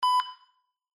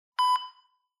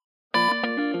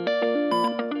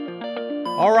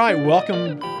All right,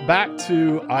 welcome back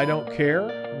to I Don't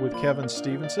Care with Kevin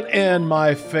Stevenson and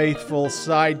my faithful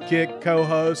sidekick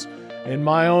co-host and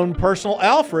my own personal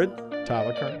Alfred,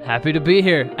 Tyler Kern. Happy to be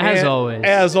here, as always.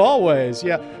 As always,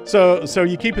 yeah. So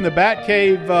you keeping the Bat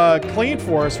Cave clean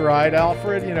for us, right,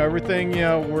 Alfred? You know, everything,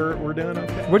 we're doing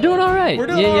okay? We're doing all right. We're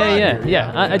doing all right.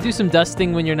 Yeah. I do some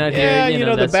dusting when you're not here. Yeah,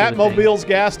 the that sort of Batmobile's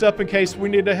gassed up in case we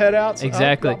need to head out.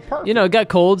 Exactly. Perfect. It got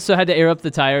cold, so I had to air up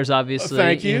the tires, obviously.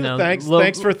 Thank you.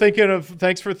 Thanks for thinking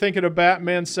of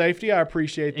Batman's safety. I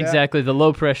appreciate that. Exactly. The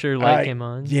low pressure light came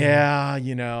on. Yeah,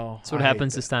 That's what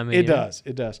happens this time of year.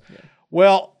 It does. Yeah.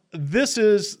 Well, this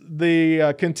is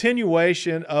the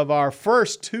continuation of our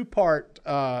first two-part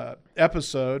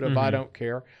episode of I Don't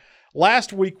Care.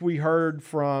 Last week we heard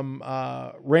from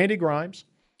Randy Grimes,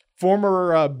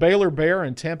 former Baylor Bear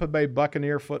and Tampa Bay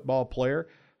Buccaneer football player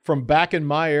from back in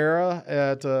my era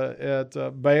at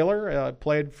Baylor.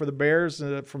 Played for the Bears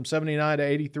from 79 to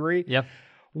 83. Yep.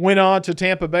 Went on to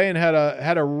Tampa Bay and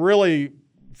had a really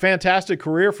fantastic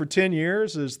career for 10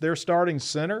 years as their starting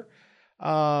center.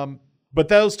 But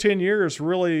those 10 years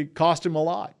really cost him a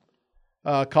lot.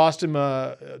 Cost him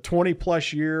a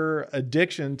 20-plus year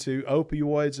addiction to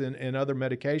opioids and other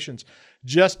medications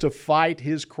just to fight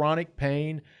his chronic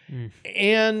pain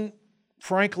and,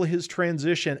 frankly, his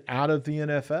transition out of the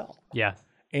NFL. Yeah.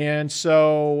 And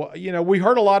so, we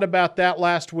heard a lot about that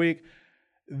last week.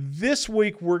 This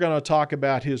week, we're going to talk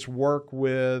about his work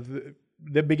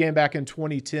that began back in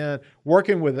 2010,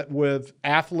 working with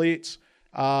athletes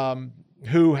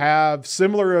who have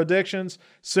similar addictions,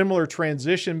 similar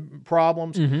transition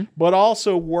problems, but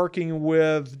also working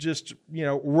with just,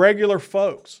 regular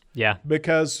folks. Yeah.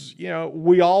 Because,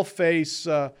 we all face,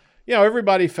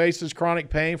 everybody faces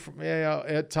chronic pain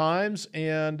at times.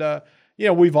 And,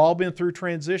 we've all been through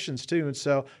transitions too. And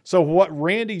so what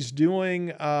Randy's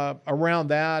doing around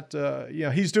that,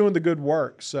 he's doing the good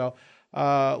work. So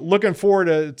looking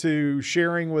forward to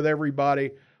sharing with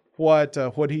everybody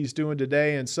what he's doing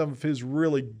today and some of his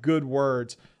really good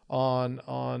words on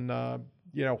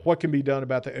what can be done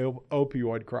about the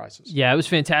opioid crisis. Yeah, it was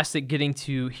fantastic getting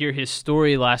to hear his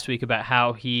story last week about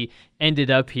how he ended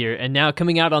up here, and now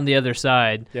coming out on the other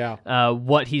side,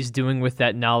 what he's doing with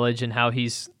that knowledge and how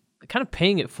he's kind of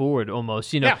paying it forward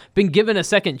almost, been given a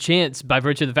second chance by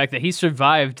virtue of the fact that he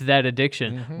survived that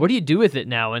addiction. What do you do with it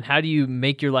now, and how do you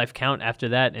make your life count after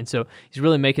that? And so he's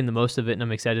really making the most of it, and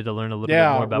I'm excited to learn a little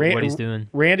bit more about what he's doing.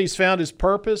 Randy's found his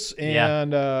purpose,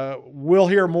 and we'll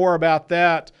hear more about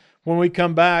that when we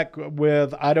come back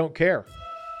with I Don't Care.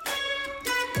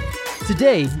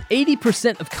 Today,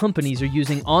 80% of companies are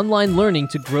using online learning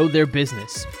to grow their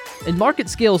business. And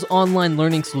MarketScale's online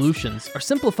learning solutions are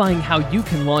simplifying how you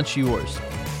can launch yours.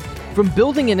 From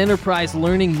building an enterprise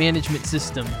learning management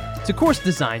system, to course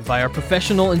design by our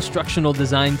professional instructional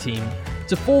design team,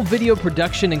 to full video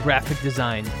production and graphic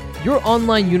design, your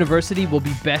online university will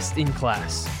be best in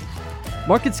class.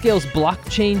 MarketScale's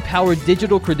blockchain-powered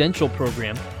digital credential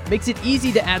program makes it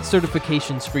easy to add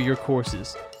certifications for your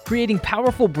courses, creating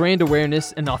powerful brand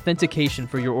awareness and authentication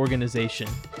for your organization.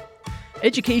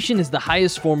 Education is the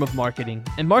highest form of marketing,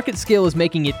 and MarketScale is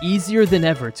making it easier than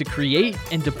ever to create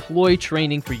and deploy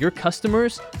training for your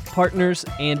customers, partners,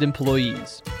 and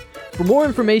employees. For more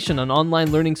information on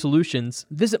online learning solutions,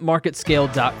 visit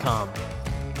marketscale.com.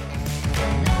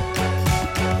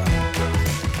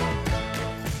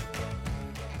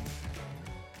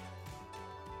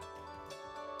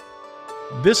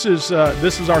 This is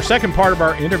our second part of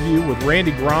our interview with Randy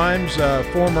Grimes,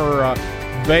 former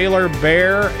Baylor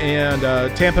Bear and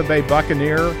Tampa Bay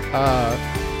Buccaneer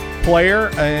player.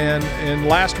 And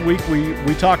last week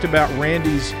we talked about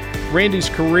Randy's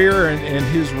career and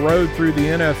his road through the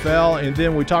NFL, and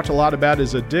then we talked a lot about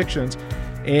his addictions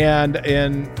and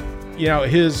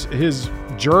his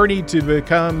journey to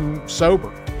become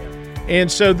sober.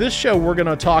 And so this show we're going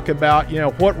to talk about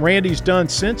what Randy's done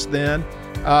since then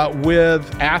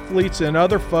with athletes and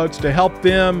other folks to help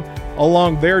them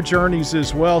along their journeys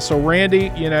as well. So Randy,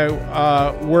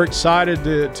 we're excited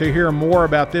to hear more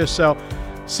about this.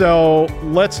 So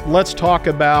let's talk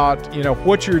about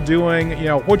what you're doing,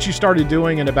 what you started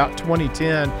doing in about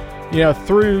 2010,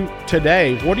 through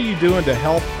today. What are you doing to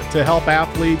help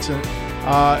athletes and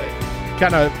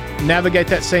kind of navigate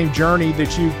that same journey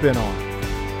that you've been on?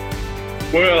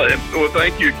 Well,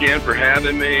 thank you again for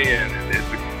having me, and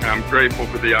I'm grateful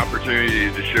for the opportunity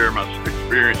to share my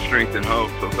experience, strength, and hope.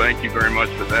 So thank you very much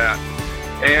for that.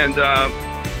 And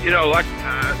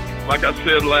like I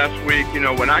said last week,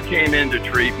 when I came into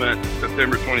treatment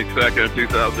September 22nd of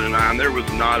 2009, there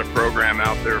was not a program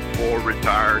out there for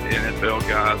retired NFL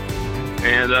guys.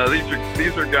 And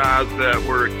these are guys that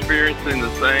were experiencing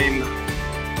the same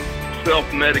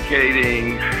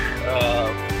self-medicating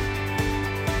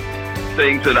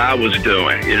things that I was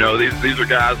doing. You know, these are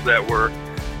guys that were,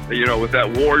 you know, with that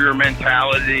warrior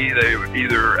mentality. They were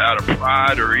either out of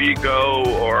pride or ego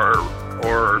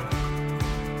or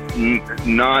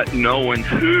not knowing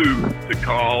who to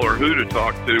call or who to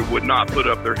talk to, would not put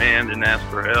up their hand and ask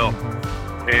for help.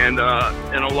 And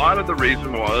a lot of the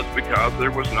reason was because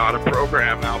there was not a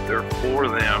program out there for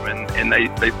them, and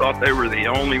they thought they were the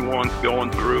only ones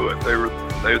going through it. They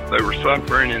were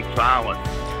suffering in silence.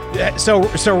 Yeah,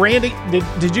 so Randy,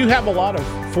 did you have a lot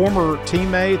of former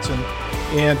teammates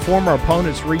and former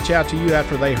opponents reach out to you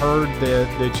after they heard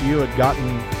that you had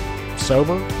gotten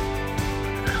sober?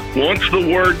 Once the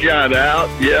word got out,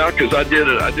 yeah, because I did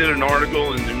an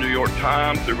article in the New York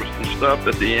Times. There was some stuff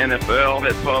that the NFL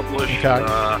had published. Okay.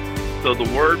 So the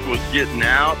word was getting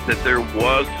out that there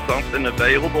was something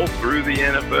available through the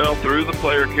NFL, through the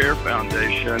Player Care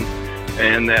Foundation,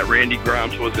 and that Randy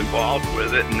Grimes was involved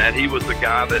with it, and that he was the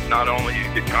guy that not only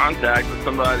you could contact, but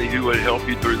somebody who would help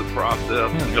you through the process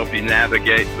and help you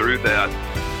navigate through that.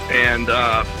 And,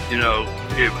 you know,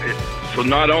 so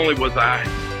not only was I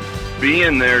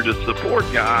being there to support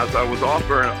guys, I was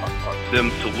offering them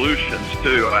solutions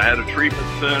too. I had a treatment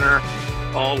center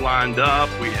all lined up.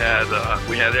 We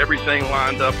had everything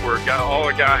lined up where all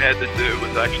a guy had to do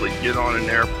was actually get on an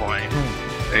airplane.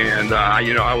 And,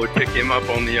 you know, I would pick him up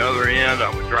on the other end.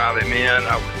 I would drive him in.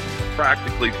 I would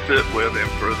practically sit with him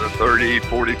for the 30,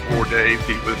 44 days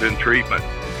he was in treatment.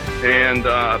 And,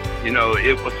 you know,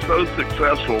 it was so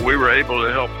successful. We were able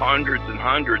to help hundreds and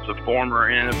hundreds of former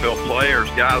NFL players,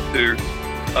 guys who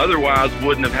otherwise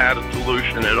wouldn't have had a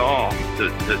solution at all to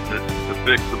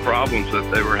fix the problems that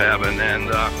they were having.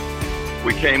 And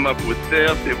we came up with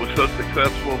this. It was so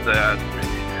successful that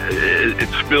it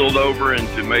spilled over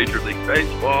into Major League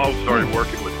Baseball. Started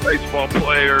working with baseball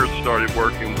players, started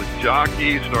working with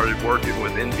jockeys, started working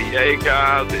with NBA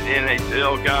guys and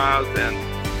NHL guys,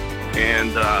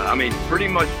 and I mean, pretty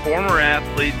much former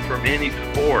athletes from any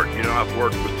sport. You know, I've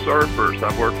worked with surfers,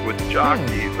 I've worked with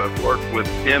jockeys, I've worked with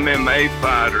MMA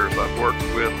fighters, I've worked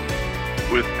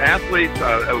with athletes,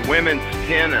 women's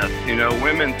tennis, you know,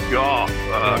 women's golf,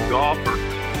 golfers.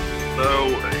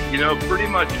 So, you know, pretty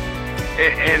much,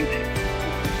 and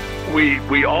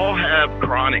we all have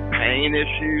chronic pain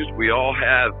issues. We all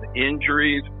have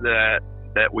injuries that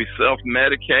we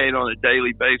self-medicate on a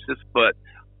daily basis, but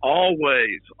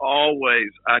always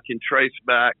I can trace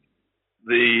back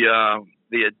the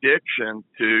addiction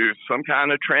to some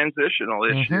kind of transitional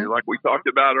issue, like we talked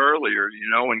about earlier. You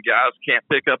know, when guys can't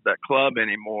pick up that club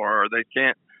anymore, or they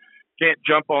can't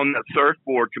jump on that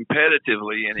surfboard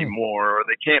competitively anymore, or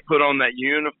they can't put on that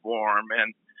uniform,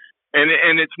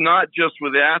 and it's not just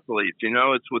with athletes. You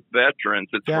know, it's with veterans,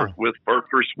 it's with first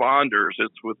responders,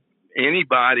 it's with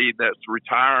anybody that's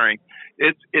retiring.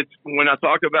 It's when I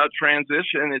talk about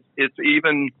transition, it's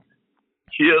even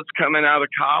kids coming out of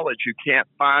college who can't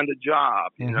find a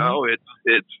job. You know,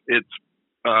 it's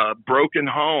broken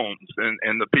homes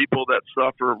and the people that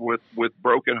suffer with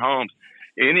broken homes.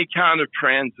 Any kind of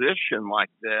transition like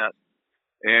that,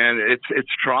 and it's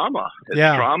trauma. It's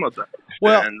trauma based.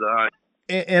 Well,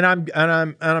 and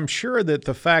I'm sure that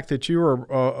the fact that you were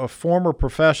a former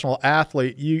professional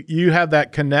athlete, you have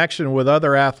that connection with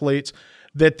other athletes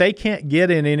that they can't get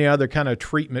in any other kind of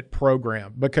treatment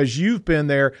program, because you've been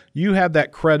there. You have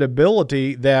that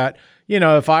credibility that, you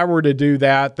know, if I were to do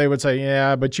that, they would say,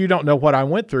 yeah, but you don't know what I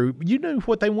went through. You knew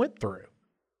what they went through.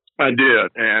 I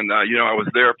did. And, you know, I was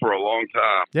there for a long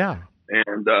time. Yeah.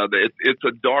 And it's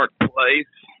a dark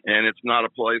place, and it's not a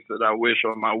place that I wish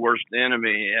on my worst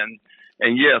enemy.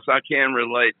 And yes, I can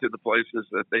relate to the places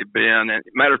that they've been. And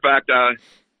matter of fact, I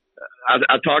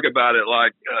talk about it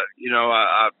like, you know,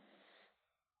 I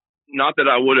not that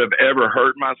I would have ever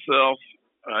hurt myself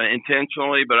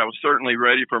intentionally, but I was certainly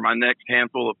ready for my next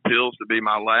handful of pills to be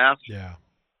my last. Yeah.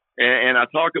 And I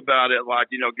talk about it like,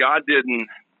 you know, God didn't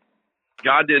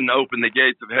open the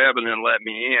gates of heaven and let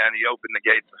me in. He opened the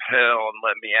gates of hell and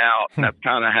let me out. And that's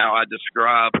kind of how I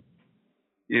describe,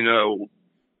 you know,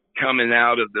 coming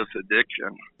out of this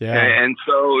addiction. Yeah. And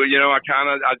so, you know, I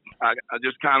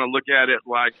just kind of look at it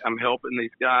like I'm helping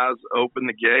these guys open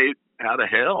the gate out of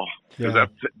hell, because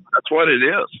that's what it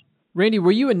is. Randy,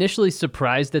 were you initially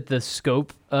surprised at the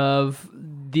scope of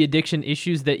the addiction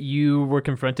issues that you were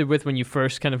confronted with when you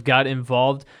first kind of got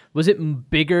involved? Was it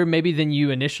bigger maybe than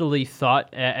you initially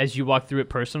thought as you walked through it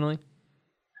personally?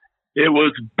 It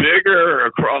was bigger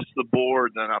across the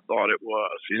board than I thought it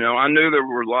was. I knew there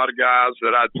were a lot of guys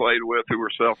that I'd played with who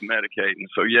were self-medicating.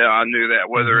 So, yeah, I knew that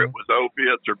whether it was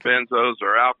opiates or benzos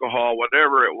or alcohol,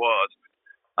 whatever it was,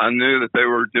 I knew that they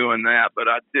were doing that. But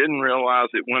I didn't realize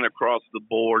it went across the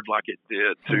board like it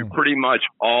did to pretty much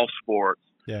all sports.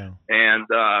 Yeah. And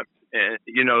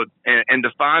to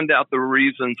find out the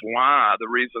reasons why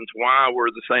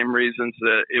were the same reasons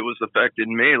that it was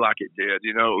affecting me like it did.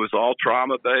 It was all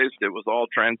trauma based. It was all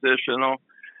transitional.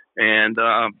 And,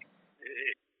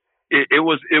 it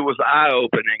was eye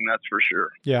opening. That's for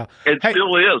sure. Yeah. It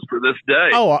still is to this day.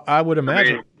 Oh, I would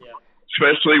imagine.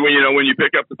 Especially when you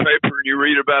pick up the paper and you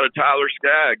read about a Tyler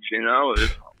Skaggs,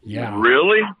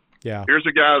 really? Yeah. Here's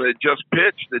a guy that just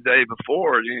pitched the day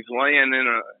before, and he's laying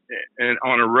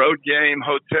on a road game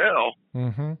hotel.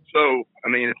 Mm-hmm. So,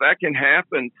 if that can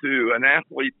happen to an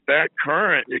athlete that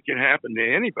current, it can happen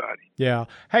to anybody. Yeah.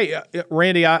 Hey,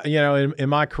 Randy, in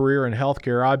my career in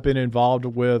healthcare, I've been involved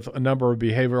with a number of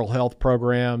behavioral health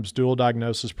programs, dual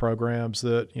diagnosis programs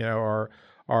that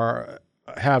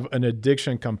have an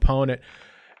addiction component.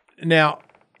 Now,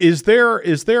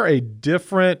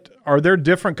 are there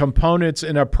different components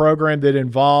in a program that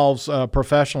involves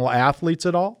professional athletes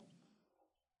at all?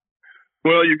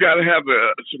 Well, you've got to have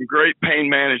some great pain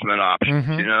management options,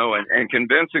 and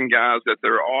convincing guys that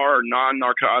there are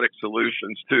non-narcotic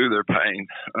solutions to their pain.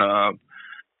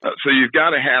 So you've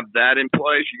got to have that in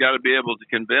place. You got to be able to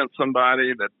convince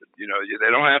somebody that,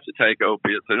 they don't have to take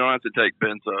opiates. They don't have to take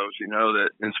benzos, that,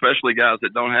 and especially guys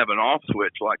that don't have an off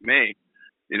switch like me.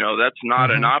 That's not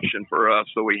an option for us.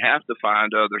 So we have to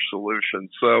find other solutions.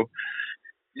 So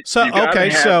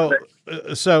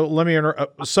let me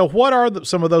interrupt. So what are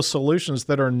some of those solutions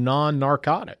that are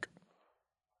non-narcotic?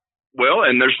 Well,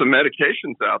 and there's some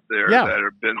medications out there that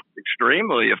have been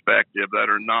extremely effective, that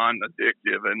are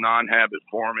non-addictive and non-habit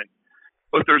forming.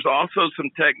 But there's also some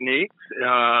techniques,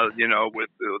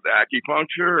 with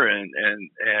acupuncture and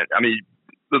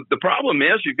the problem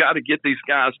is you've got to get these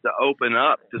guys to open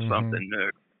up to something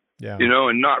new,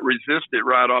 and not resist it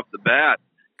right off the bat.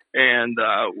 And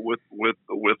with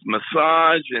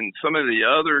massage and some of the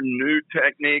other new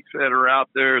techniques that are out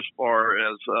there as far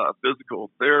as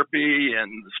physical therapy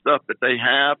and the stuff that they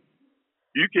have,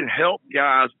 you can help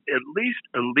guys at least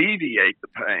alleviate the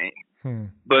pain.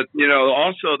 But,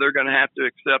 also they're going to have to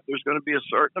accept there's going to be a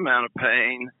certain amount of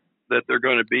pain that they're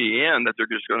going to be in that they're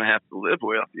just going to have to live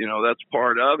with. That's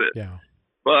part of it. Yeah.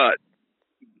 But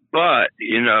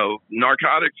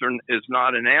narcotics is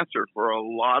not an answer for a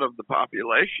lot of the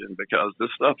population because this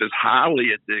stuff is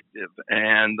highly addictive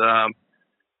and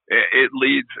it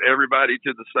leads everybody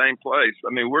to the same place.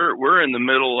 We're in the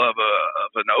middle of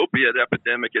an opiate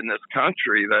epidemic in this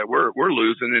country that we're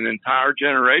losing an entire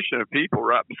generation of people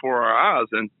right before our eyes,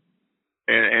 and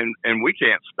we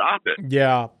can't stop it.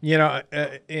 Yeah,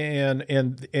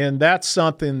 and that's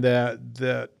something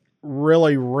that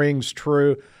really rings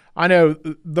true. I know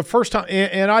the first time,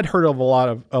 and I'd heard of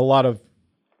a lot of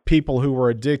people who were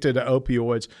addicted to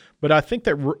opioids, but I think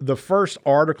that the first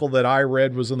article that I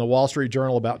read was in the Wall Street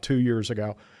Journal about 2 years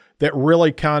ago that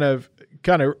really kind of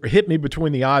hit me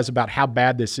between the eyes about how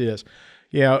bad this is.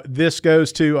 This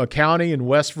goes to a county in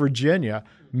West Virginia,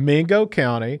 Mingo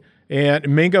County, and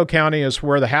Mingo County is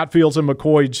where the Hatfields and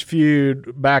McCoys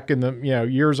feud back in the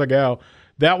years ago.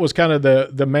 That was kind of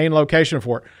the main location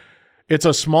for it. It's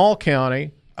a small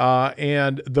county.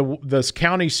 And this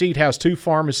county seat has 2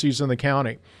 pharmacies in the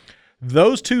county.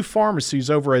 Those 2 pharmacies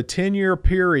over a 10-year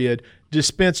period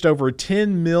dispensed over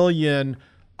 10 million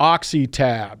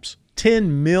oxytabs,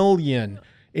 10 million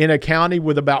in a county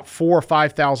with about 4,000 or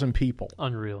 5,000 people.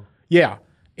 Unreal. Yeah.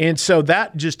 And so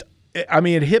that just,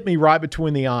 it hit me right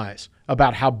between the eyes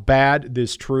about how bad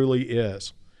this truly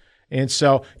is. And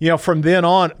so, from then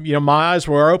on, my eyes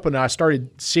were open and I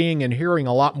started seeing and hearing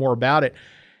a lot more about it.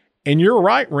 And you're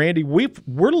right, Randy.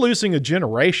 We're losing a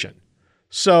generation.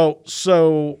 So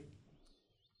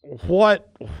what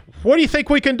do you think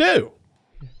we can do?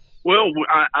 Well,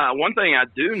 one thing I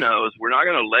do know is we're not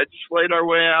going to legislate our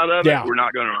way out of it. We're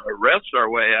not going to arrest our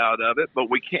way out of it, but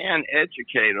we can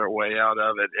educate our way out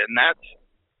of it. And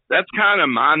that's kind of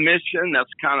my mission. That's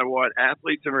kind of what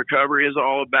Athletes in Recovery is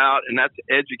all about. And that's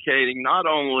educating not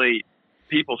only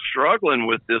people struggling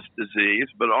with this disease,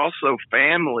 but also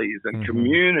families and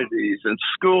communities and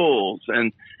schools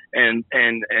and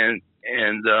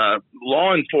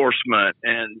law enforcement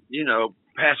and,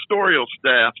 pastoral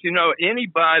staff,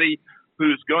 anybody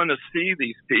who's going to see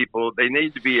these people, they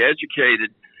need to be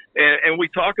educated. And we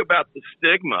talk about the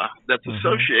stigma that's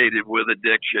associated with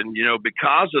addiction,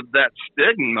 because of that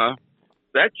stigma,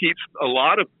 that keeps a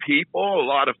lot of people, a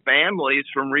lot of families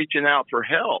from reaching out for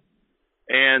help.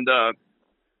 And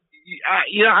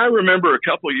I remember a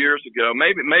couple of years ago,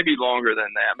 maybe longer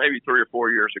than that, maybe 3 or 4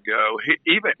 years ago,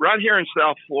 even right here in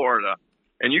South Florida,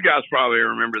 and you guys probably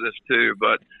remember this too,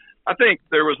 but I think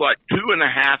there was like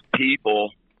 2.5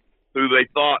 people who they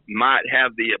thought might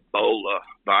have the Ebola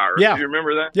virus. Yeah. Do you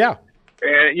remember that? Yeah.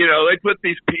 And, they put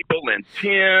these people in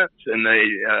tents, and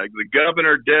the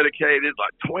governor dedicated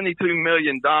like $22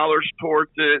 million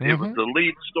towards it. It was the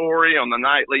lead story on the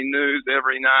nightly news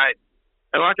every night.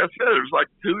 And like I said, it was like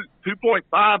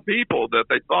 2.5 people that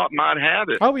they thought might have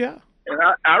it. Oh, yeah. And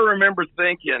I remember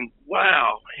thinking,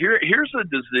 wow, here's a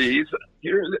disease,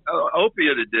 here's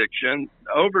opiate addiction,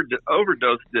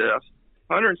 overdose deaths,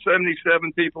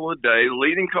 177 people a day,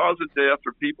 leading cause of death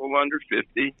for people under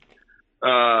 50.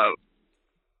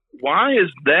 Why is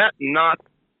that not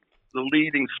the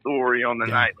leading story on the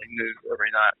nightly news every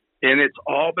night? And it's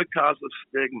all because of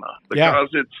stigma, because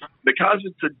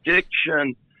it's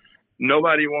addiction.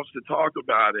 Nobody wants to talk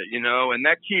about it, and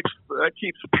that keeps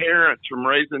parents from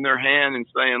raising their hand and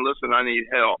saying, "Listen, I need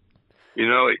help."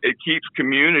 It keeps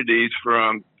communities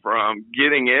from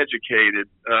getting educated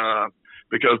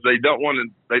because they don't want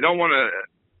to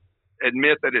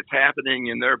admit that it's happening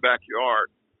in their backyard.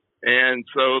 And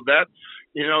so that's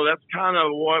kind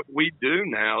of what we do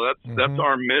now. That's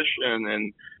our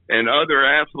mission, and other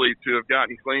athletes who have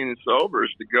gotten clean and sober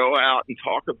is to go out and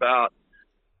talk about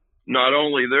not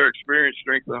only their experience,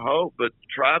 strength, and hope, but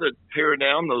try to tear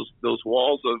down those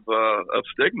walls of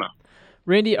stigma.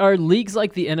 Randy, are leagues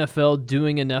like the NFL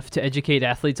doing enough to educate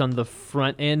athletes on the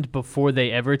front end before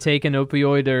they ever take an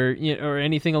opioid or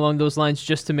anything along those lines,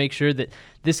 just to make sure that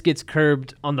this gets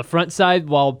curbed on the front side,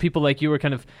 while people like you are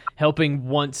kind of helping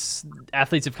once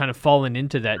athletes have kind of fallen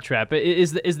into that trap?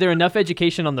 Is there enough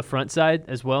education on the front side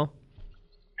as well?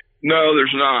 No,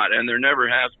 there's not, and there never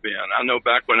has been. I know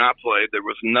back when I played, there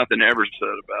was nothing ever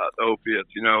said about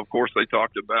opiates. Of course, they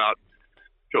talked about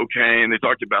cocaine, they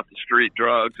talked about the street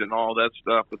drugs and all that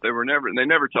stuff, but they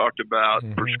never talked about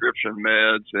prescription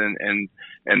meds and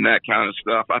that kind of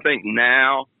stuff. I think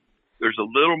now there's a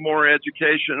little more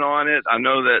education on it. I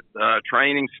know that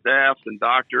training staffs and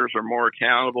doctors are more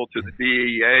accountable to the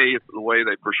DEA for the way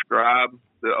they prescribe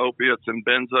the opiates and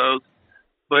benzos,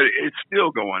 but it's still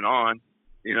going on.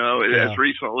 As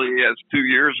recently as 2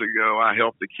 years ago, I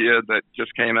helped a kid that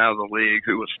just came out of the league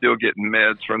who was still getting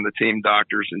meds from the team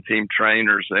doctors and team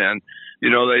trainers. And,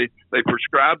 they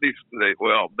prescribe these,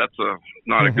 that's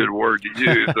not a good word to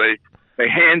use. They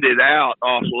hand it out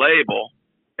off label,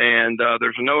 and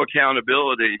there's no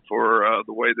accountability for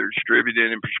the way they're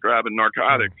distributing and prescribing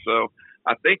narcotics. So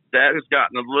I think that has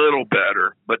gotten a little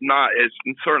better, but it's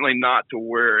certainly not to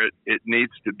where it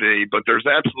needs to be. But there's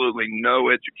absolutely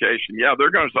no education. Yeah, they're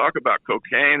going to talk about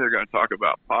cocaine. They're going to talk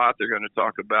about pot. They're going to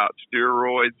talk about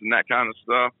steroids and that kind of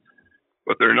stuff.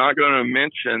 But they're not going to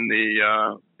mention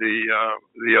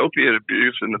the opiate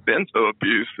abuse and the benzo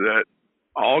abuse that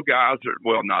all guys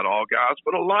not all guys,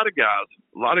 but a lot of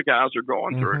guys are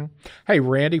going through. Hey,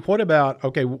 Randy, what about,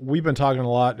 we've been talking a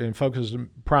lot and focusing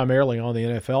primarily on the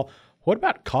NFL. What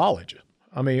about college?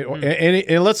 I mean,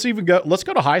 and let's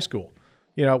go to high school.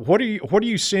 What are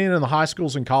you seeing in the high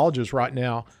schools and colleges right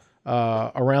now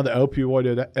around the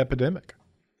opioid epidemic?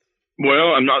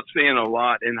 Well, I'm not seeing a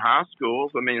lot in high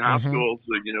schools. I mean, high schools,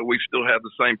 we still have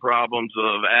the same problems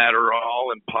of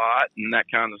Adderall and pot and that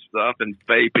kind of stuff, and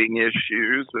vaping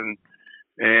issues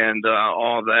and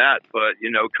all that. But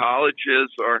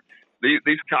colleges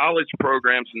these college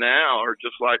programs now are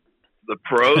just like the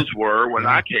pros were when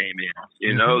I came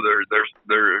in.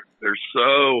 They're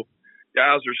so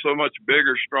guys are so much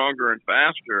bigger, stronger, and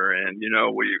faster, and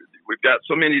we've got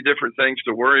so many different things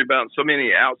to worry about, so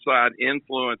many outside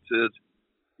influences,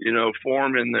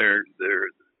 forming their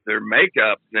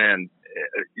makeup. And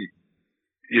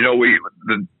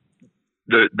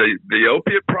the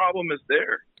opiate problem is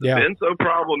there, the benzo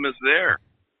problem is there,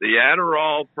 the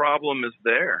Adderall problem is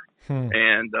there.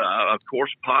 And, of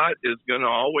course, pot is going to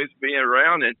always be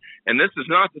around. And this is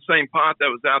not the same pot that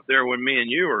was out there when me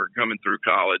and you were coming through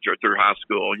college or through high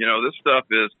school. This stuff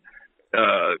is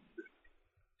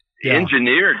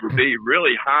engineered to be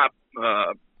really high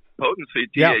potency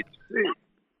THC. Yeah.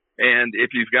 And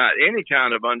if you've got any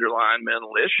kind of underlying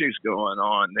mental issues going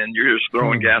on, then you're just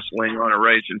throwing gasoline on a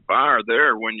raging fire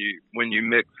there when you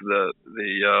mix the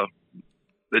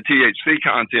THC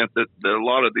content that a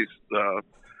lot of these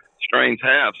strains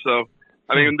have. So,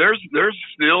 I mean, there's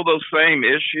still those same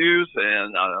issues,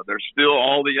 and there's still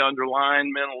all the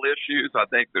underlying mental issues. I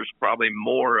think there's probably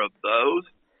more of those,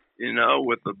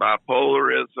 with the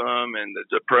bipolarism and the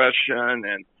depression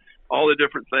and all the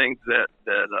different things that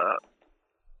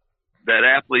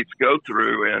athletes go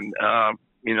through, and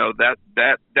that's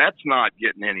not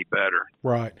getting any better,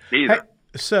 right? Either. Hey,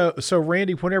 so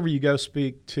Randy, whenever you go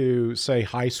speak to, say,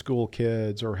 high school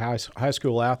kids or high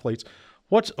school athletes,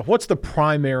 what's the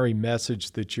primary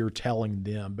message that you're telling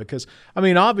them? Because I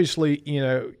mean, obviously,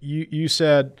 you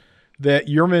said that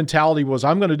your mentality was,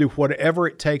 I'm going to do whatever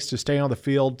it takes to stay on the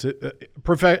field to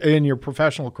in your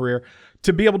professional career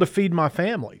to be able to feed my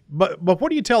family. But what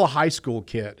do you tell a high school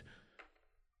kid?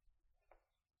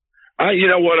 You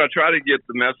know what? I try to get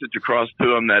the message across to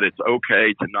them that it's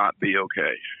okay to not be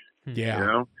okay.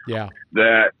 Yeah. Yeah.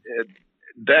 That's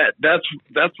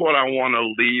what I want to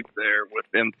leave there with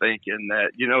them thinking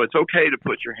that, it's okay to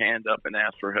put your hand up and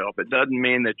ask for help. It doesn't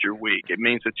mean that you're weak. It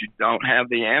means that you don't have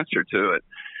the answer to it.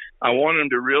 I want them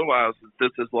to realize that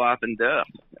this is life and death.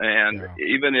 And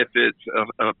even if it's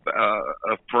a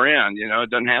friend, it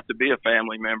doesn't have to be a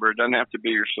family member. It doesn't have to be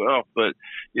yourself, but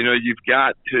you've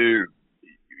got to,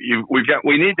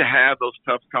 we need to have those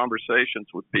tough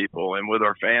conversations with people and with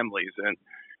our families and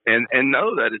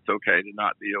know that it's okay to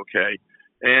not be okay.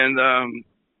 And,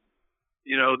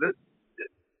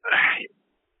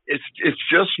 it's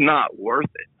just not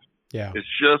worth it. Yeah. It's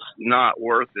just not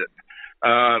worth it.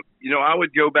 I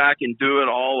would go back and do it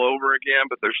all over again,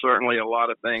 but there's certainly a lot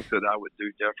of things that I would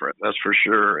do different. That's for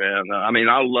sure. And,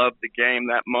 I love the game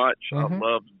that much. Mm-hmm.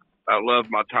 I love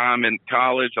my time in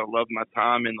college. I love my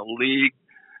time in the league.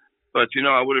 But,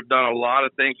 I would have done a lot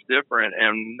of things different,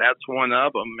 and that's one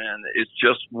of them. And it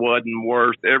just wasn't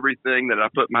worth everything that I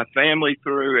put my family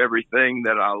through, everything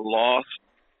that I lost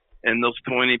in those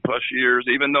 20-plus years,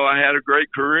 even though I had a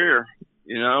great career.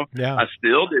 Yeah. I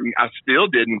still didn't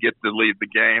get to leave the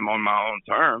game on my own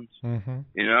terms. Mm-hmm.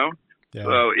 Yeah.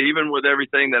 So even with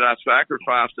everything that I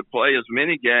sacrificed to play as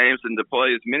many games and to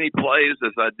play as many plays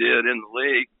as I did in the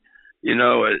league,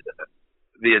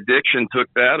 the addiction took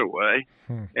that away,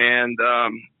 and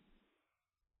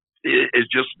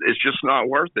it's just not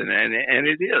worth it. And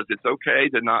it is. It's okay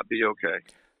to not be okay.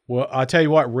 Well, I'll tell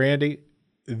you what, Randy,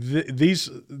 this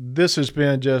has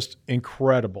been just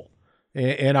incredible.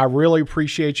 And I really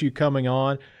appreciate you coming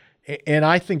on, and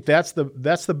I think that's the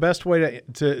best way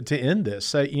to end this.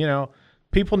 Say,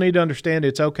 people need to understand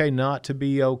it's okay not to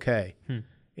be okay,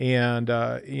 and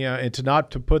and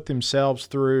to put themselves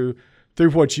through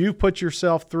what you put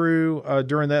yourself through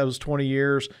during those 20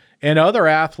 years, and other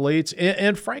athletes,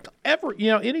 and frankly,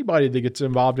 anybody that gets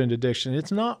involved in addiction,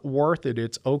 it's not worth it.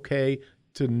 It's okay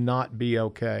to not be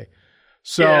okay.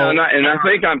 So, and I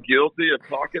think I'm guilty of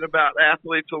talking about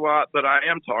athletes a lot, but I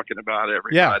am talking about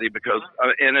everybody because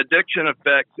an addiction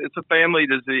it's a family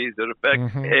disease. It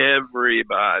affects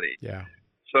everybody. Yeah.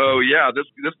 So this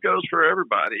goes for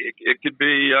everybody. It could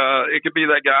be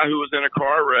that guy who was in a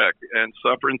car wreck and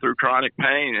suffering through chronic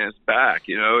pain in his back.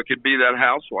 It could be that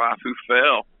housewife who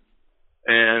fell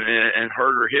and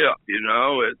hurt her hip.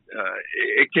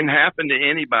 It can happen to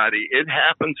anybody. It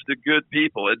happens to good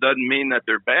people. It doesn't mean that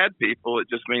they're bad people. It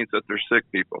just means that they're sick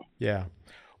people. Yeah.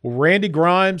 Well, Randy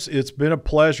Grimes, it's been a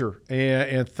pleasure,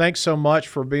 and thanks so much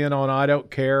for being on I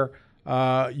Don't Care.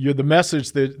 You're the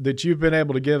message that you've been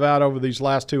able to give out over these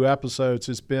last 2 episodes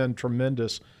has been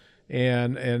tremendous,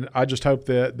 and I just hope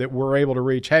that we're able to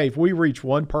reach. Hey, if we reach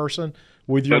one person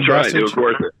with your message, it was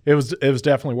worth it. It was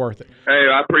definitely worth it. Hey,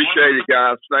 I appreciate it,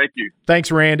 guys. Thank you.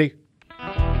 Thanks, Randy.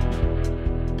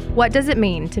 What does it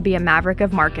mean to be a maverick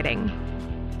of marketing?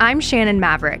 I'm Shannon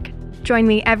Maverick. Join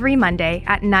me every Monday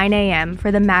at 9 a.m.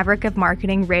 for the Maverick of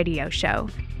Marketing radio show.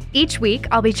 Each week,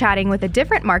 I'll be chatting with a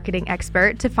different marketing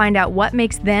expert to find out what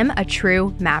makes them a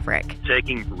true maverick.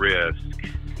 Taking risk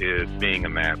is being a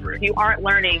maverick. If you aren't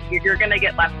learning, you're going to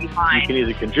get left behind. You can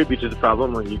either contribute to the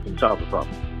problem or you can solve the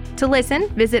problem. To listen,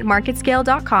 visit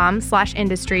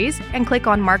marketscale.com/industries and click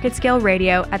on MarketScale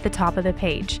Radio at the top of the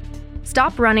page.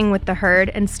 Stop running with the herd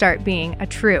and start being a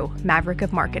true maverick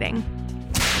of marketing.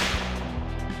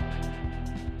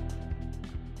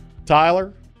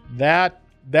 Tyler, that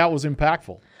was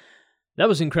impactful. That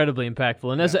was incredibly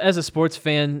impactful. And as a sports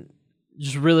fan,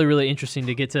 just really, really interesting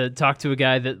to get to talk to a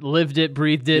guy that lived it,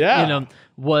 breathed it,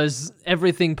 was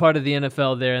everything part of the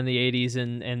NFL there in the 80s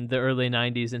and the early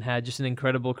 90s and had just an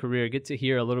incredible career. Get to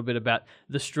hear a little bit about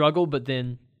the struggle, but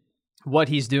then what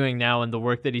he's doing now and the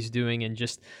work that he's doing. And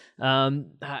just,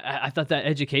 I thought that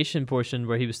education portion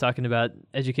where he was talking about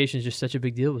education is just such a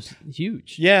big deal was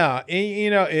huge. Yeah.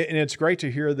 And, and it's great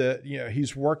to hear that,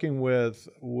 he's working with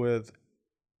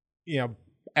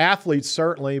athletes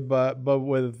certainly, but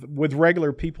with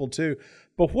regular people too.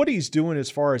 But what he's doing as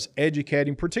far as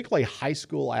educating, particularly high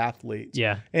school athletes,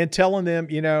 and telling them,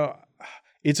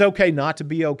 it's okay not to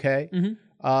be okay.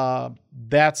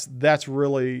 that's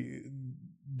really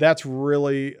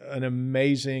an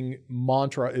amazing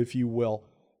mantra, if you will,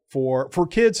 for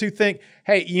kids who think,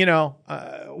 hey,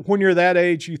 when you're that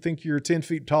age, you think you're 10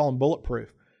 feet tall and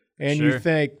bulletproof, and Sure. you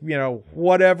think,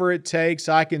 whatever it takes,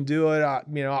 I can do it.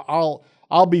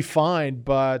 I'll be fine.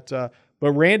 But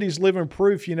Randy's living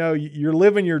proof. You're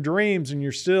living your dreams, and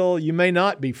you may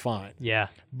not be fine. Yeah.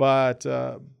 But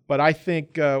I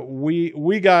think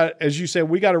we got, as you said,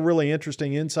 we got a really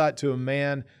interesting insight to a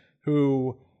man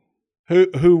who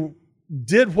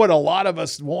did what a lot of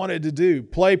us wanted to do,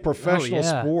 play professional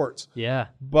sports. Yeah.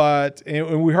 But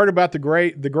and we heard about the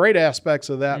great aspects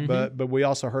of that, Mm-hmm. but we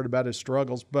also heard about his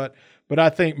struggles. But I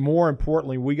think more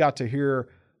importantly, we got to hear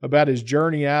about his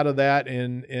journey out of that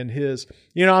and his,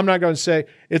 I'm not going to say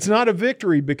it's not a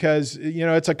victory because,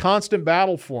 it's a constant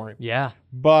battle for him. Yeah.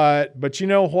 But you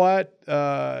know what?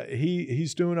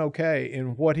 He's doing okay,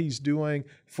 and what he's doing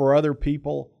for other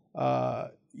people,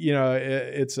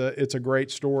 it's a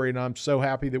great story, and I'm so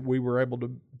happy that we were able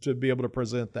to be able to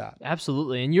present that.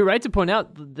 Absolutely. And you're right to point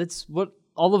out that's what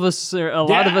all of us, or a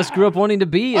lot of us, grew up wanting to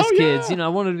be as kids. Yeah. I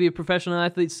wanted to be a professional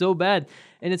athlete so bad.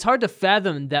 And it's hard to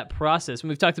fathom that process. And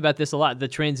we've talked about this a lot, the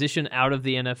transition out of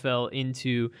the NFL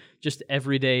into just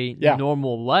everyday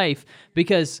normal life,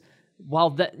 because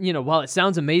while it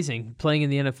sounds amazing playing in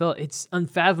the NFL, it's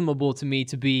unfathomable to me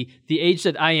to be the age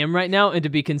that I am right now and to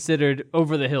be considered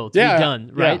over the hill, to be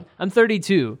done, right? Yeah. I'm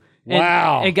 32.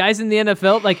 Wow. And guys in the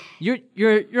NFL, like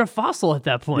you're a fossil at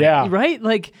that point, right?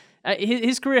 Like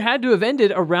his career had to have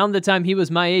ended around the time he was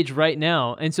my age right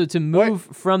now. And so to move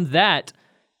from that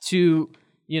to,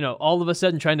 all of a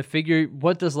sudden trying to figure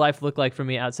what does life look like for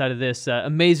me outside of this,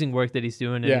 amazing work that he's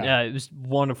doing. And it was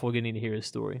wonderful getting to hear his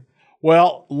story.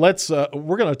 Well,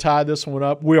 we're going to tie this one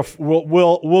up.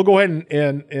 We'll go ahead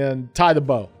and tie the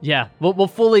bow. Yeah, we'll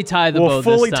fully tie the bow this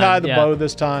time. We'll fully tie the bow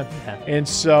this time. Yeah. And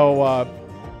so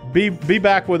be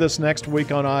back with us next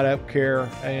week on IDAP Care.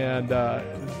 And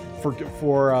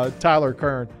for Tyler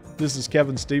Kern, this is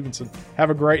Kevin Stevenson.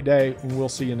 Have a great day, and we'll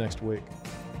see you next week.